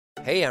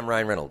Hey, I'm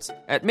Ryan Reynolds.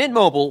 At Mint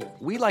Mobile,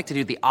 we like to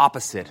do the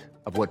opposite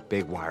of what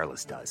Big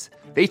Wireless does.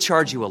 They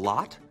charge you a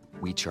lot,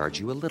 we charge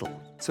you a little.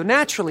 So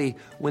naturally,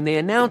 when they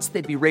announced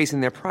they'd be raising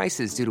their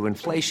prices due to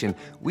inflation,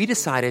 we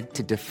decided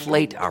to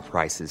deflate our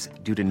prices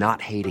due to not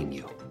hating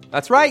you.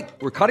 That's right.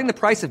 We're cutting the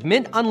price of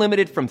Mint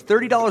Unlimited from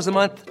 $30 a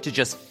month to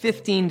just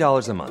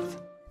 $15 a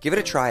month. Give it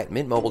a try at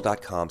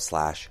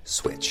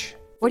mintmobile.com/switch.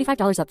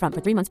 $45 up front for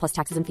 3 months plus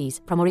taxes and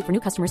fees. Promo rate for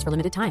new customers for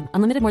limited time.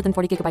 Unlimited more than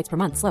 40 gigabytes per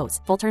month. Slows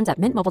full terms at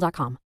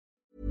mintmobile.com.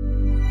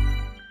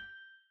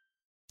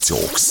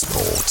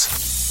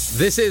 talkSPORT.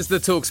 This is the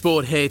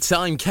talkSPORT hit.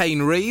 I'm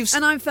Kane Reeves.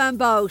 And I'm Fern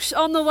Bosch.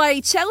 On the way,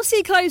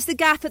 Chelsea closed the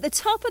gap at the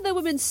top of the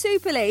Women's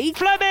Super League.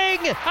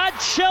 Fleming and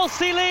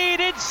Chelsea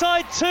lead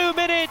inside 2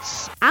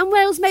 minutes. And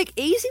Wales make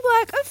easy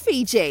work of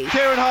Fiji.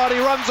 Kieran Hardy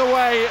runs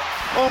away,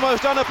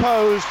 almost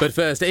unopposed. But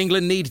first,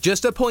 England need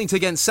just a point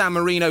against San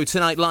Marino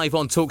tonight live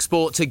on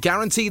talkSPORT to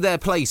guarantee their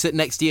place at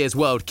next year's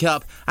World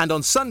Cup. And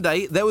on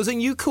Sunday, there was a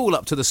new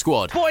call-up to the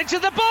squad. Point to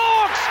the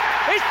box!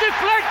 It's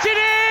deflected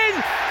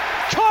in!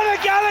 Conor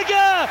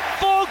Gallagher!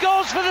 4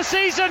 goals for the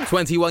season!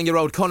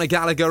 21-year-old Conor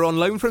Gallagher on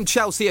loan from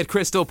Chelsea at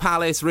Crystal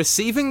Palace,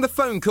 receiving the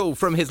phone call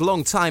from his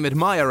long-time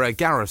admirer,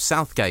 Gareth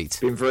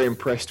Southgate. Been very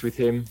impressed with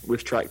him.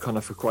 We've tracked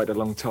Conor for quite a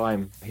long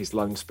time. His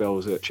loan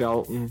spells at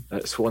Charlton,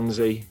 at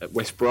Swansea, at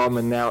West Brom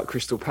and now at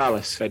Crystal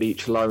Palace. At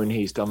each loan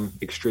he's done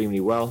extremely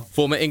well.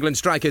 Former England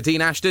striker Dean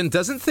Ashton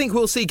doesn't think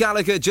we'll see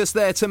Gallagher just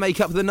there to make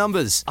up the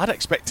numbers. I'd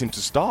expect him to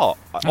start.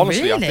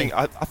 Honestly, really?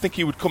 I think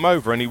he would come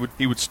over and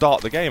he would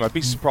start the game. I'd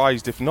be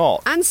surprised if not.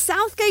 And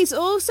Southgate's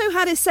also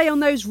had his say on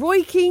those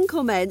Roy Keane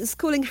comments,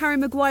 calling Harry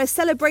Maguire's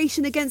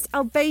celebration against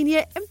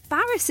Albania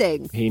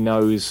embarrassing. He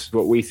knows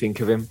what we think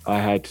of him. I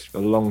had a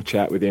long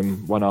chat with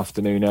him one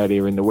afternoon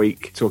earlier in the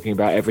week, talking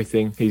about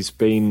everything. He's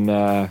been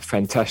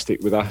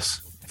fantastic with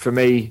us. For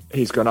me,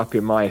 he's gone up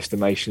in my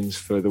estimations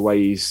for the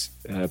way he's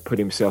put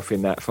himself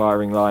in that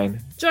firing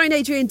line. Join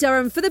Adrian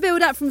Durham for the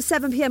build-up from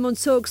 7pm on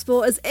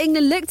talkSPORT as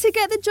England look to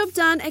get the job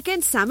done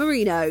against San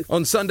Marino.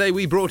 On Sunday,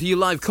 we brought you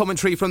live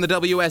commentary from the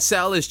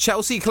WSL as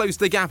Chelsea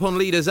closed the gap on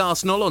leaders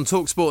Arsenal on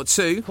talkSPORT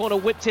 2. Corner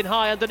whipped in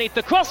high underneath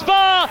the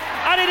crossbar,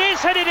 and it is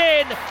headed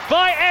in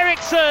by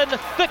Eriksson.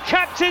 The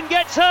captain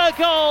gets her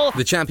goal.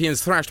 The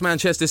champions thrashed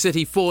Manchester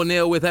City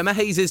 4-0 with Emma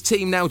Hayes'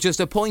 team now just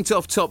a point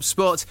off top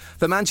spot.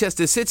 For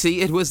Manchester City,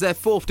 it was their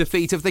 4th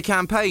defeat of the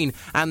campaign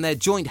and their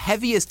joint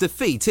heaviest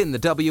defeat in the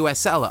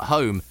WSL at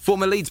home.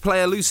 Former Leeds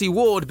player Lucy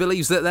Ward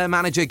believes that their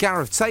manager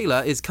Gareth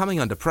Taylor is coming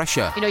under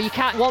pressure. You know, you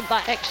can't want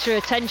that extra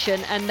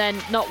attention and then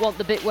not want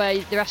the bit where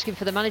they're asking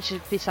for the manager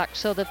to be sacked,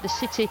 so that the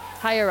City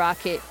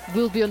hierarchy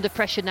will be under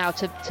pressure now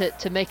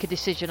to make a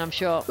decision, I'm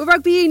sure. Well,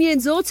 Rugby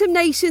Union's Autumn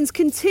Nations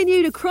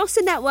continued across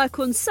the network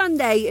on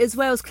Sunday as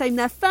Wales claimed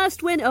their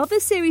first win of the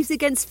series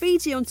against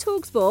Fiji on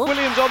talkSPORT.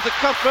 Williams onto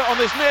Cuthbert on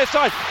this near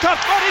side.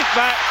 Cuthbert is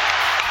back.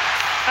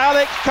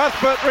 Alex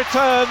Cuthbert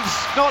returns,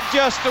 not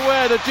just to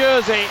wear the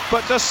jersey,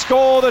 but to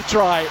score the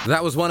try.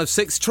 That was one of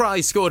 6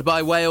 tries scored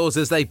by Wales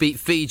as they beat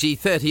Fiji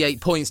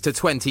 38 points to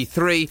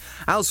 23.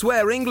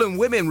 Elsewhere, England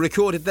women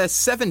recorded their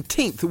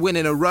 17th win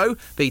in a row,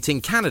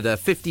 beating Canada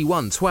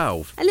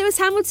 51-12. And Lewis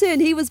Hamilton,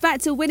 he was back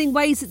to winning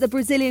ways at the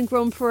Brazilian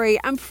Grand Prix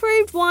and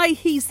proved why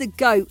he's the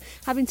GOAT,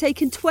 having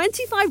taken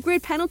 25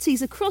 grid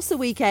penalties across the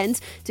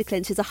weekend to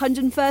clinch his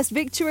 101st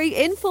victory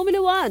in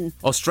Formula One.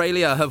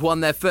 Australia have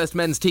won their first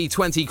men's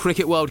T20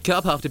 Cricket World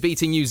Cup after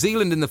beating New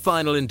Zealand in the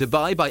final in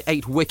Dubai by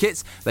 8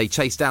 wickets. They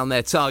chased down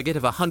their target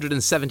of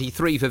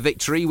 173 for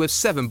victory with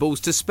 7 balls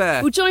to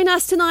spare. Well, join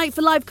us tonight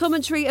for live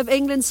commentary of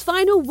England's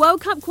final World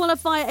Cup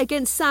qualifier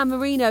against San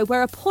Marino,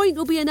 where a point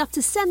will be enough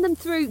to send them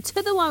through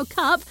to the World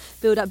Cup.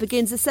 Build-up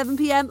begins at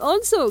 7pm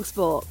on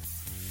talkSPORT.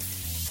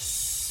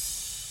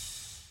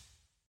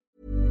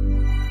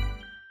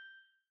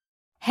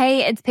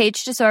 Hey, it's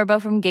Paige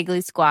DeSorbo from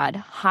Giggly Squad.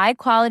 High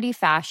quality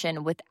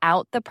fashion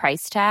without the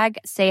price tag.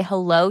 Say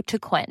hello to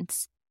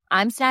Quince.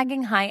 I'm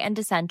snagging high-end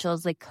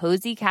essentials like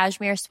cozy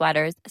cashmere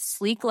sweaters,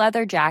 sleek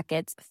leather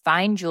jackets,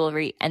 fine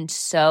jewelry, and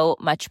so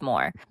much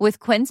more. With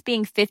Quince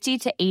being 50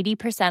 to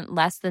 80%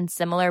 less than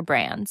similar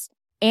brands.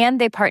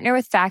 And they partner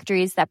with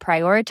factories that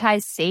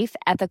prioritize safe,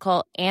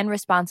 ethical, and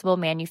responsible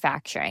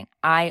manufacturing.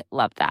 I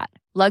love that.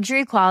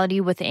 Luxury quality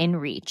within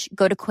reach.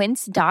 Go to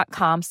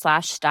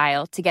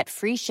quince.com/style to get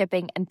free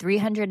shipping and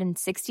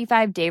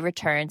 365-day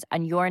returns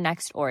on your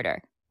next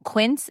order.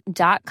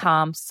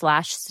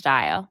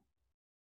 Quince.com/style.